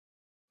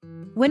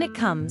When it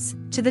comes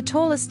to the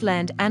tallest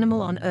land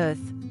animal on Earth,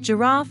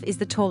 giraffe is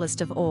the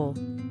tallest of all.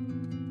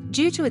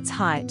 Due to its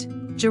height,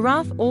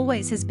 giraffe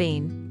always has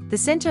been the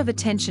center of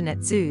attention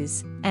at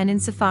zoos and in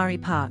safari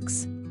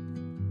parks.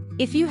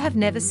 If you have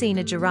never seen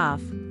a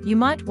giraffe, you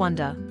might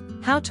wonder,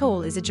 how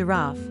tall is a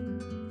giraffe?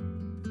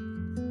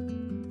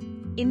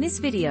 In this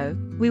video,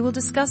 we will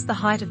discuss the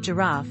height of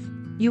giraffe.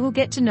 You will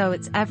get to know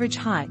its average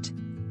height,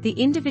 the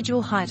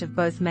individual height of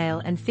both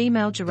male and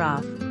female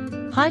giraffe,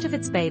 height of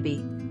its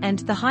baby, and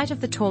the height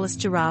of the tallest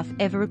giraffe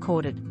ever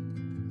recorded.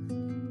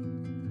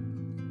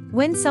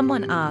 When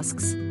someone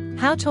asks,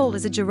 how tall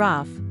is a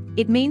giraffe,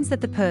 it means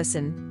that the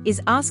person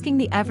is asking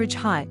the average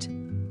height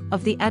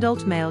of the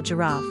adult male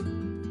giraffe.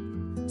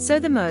 So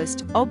the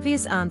most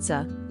obvious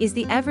answer is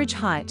the average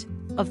height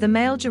of the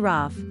male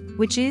giraffe,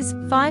 which is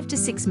 5 to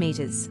 6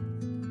 meters.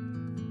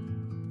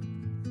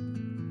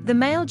 The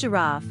male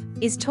giraffe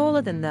is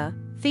taller than the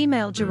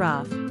female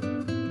giraffe.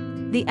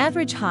 The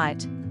average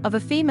height of a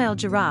female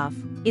giraffe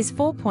is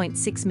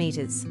 4.6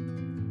 meters.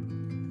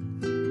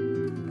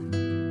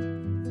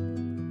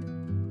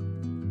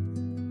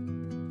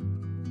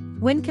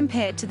 When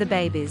compared to the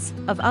babies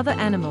of other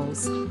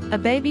animals, a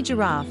baby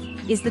giraffe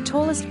is the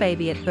tallest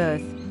baby at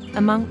birth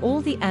among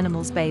all the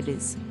animals'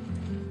 babies.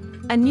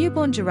 A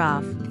newborn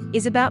giraffe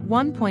is about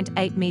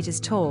 1.8 meters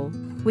tall,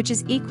 which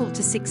is equal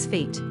to 6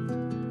 feet.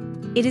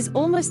 It is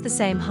almost the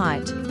same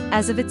height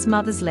as of its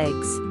mother's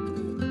legs.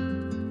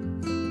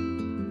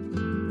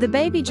 The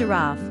baby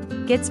giraffe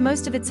gets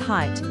most of its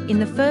height in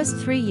the first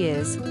 3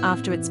 years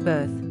after its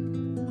birth.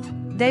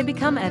 They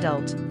become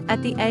adult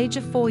at the age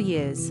of 4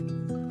 years.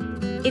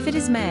 If it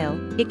is male,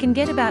 it can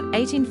get about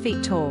 18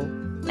 feet tall,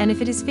 and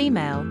if it is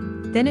female,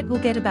 then it will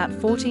get about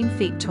 14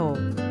 feet tall.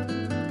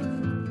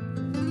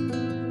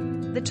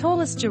 The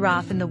tallest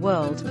giraffe in the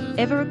world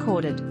ever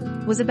recorded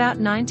was about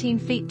 19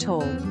 feet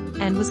tall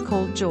and was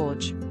called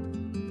George.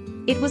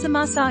 It was a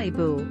Maasai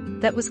bull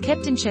that was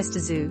kept in Chester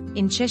Zoo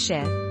in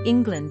Cheshire,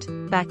 England,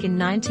 back in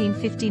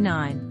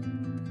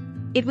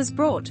 1959. It was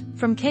brought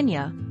from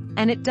Kenya,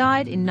 and it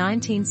died in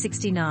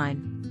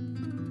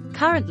 1969.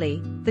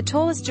 Currently, the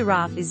tallest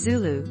giraffe is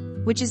Zulu,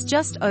 which is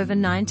just over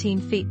 19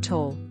 feet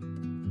tall.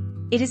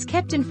 It is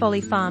kept in Folly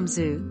Farm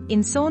Zoo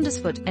in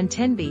Saundersfoot and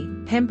Tenby,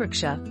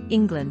 Pembrokeshire,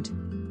 England.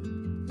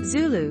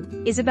 Zulu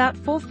is about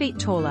 4 feet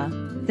taller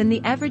than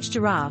the average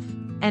giraffe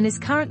and is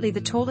currently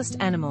the tallest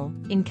animal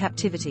in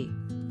captivity.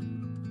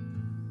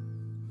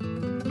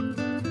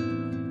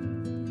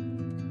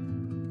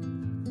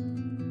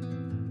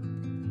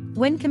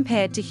 When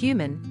compared to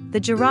human, the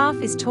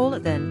giraffe is taller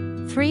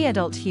than 3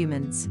 adult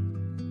humans,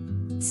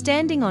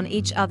 standing on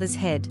each other's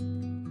head.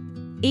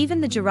 Even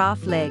the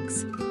giraffe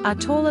legs are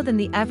taller than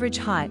the average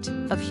height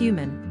of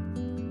human.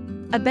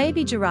 A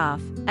baby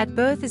giraffe at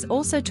birth is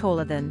also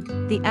taller than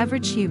the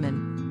average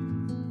human.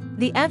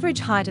 The average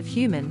height of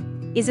human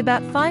is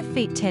about 5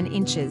 feet 10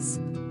 inches,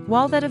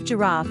 while that of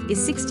giraffe is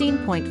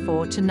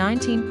 16.4 to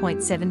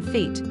 19.7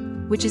 feet,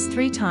 which is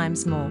 3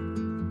 times more.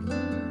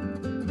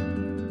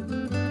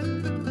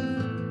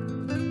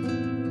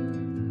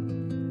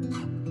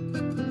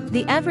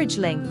 The average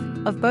length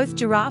of both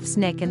giraffe's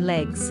neck and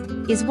legs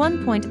is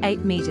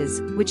 1.8 meters,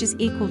 which is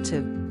equal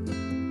to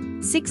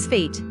 6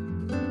 feet.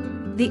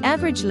 The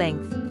average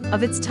length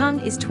of its tongue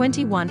is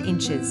 21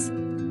 inches.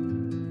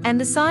 And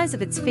the size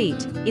of its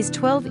feet is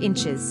 12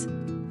 inches.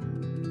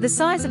 The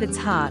size of its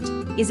heart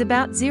is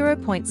about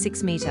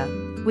 0.6 meter,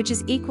 which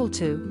is equal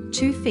to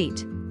 2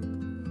 feet.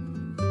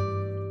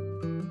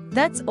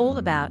 That's all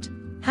about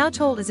how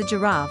tall is a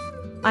giraffe.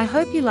 I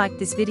hope you liked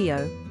this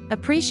video.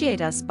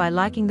 Appreciate us by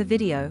liking the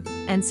video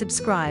and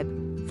subscribe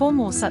for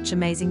more such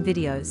amazing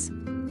videos.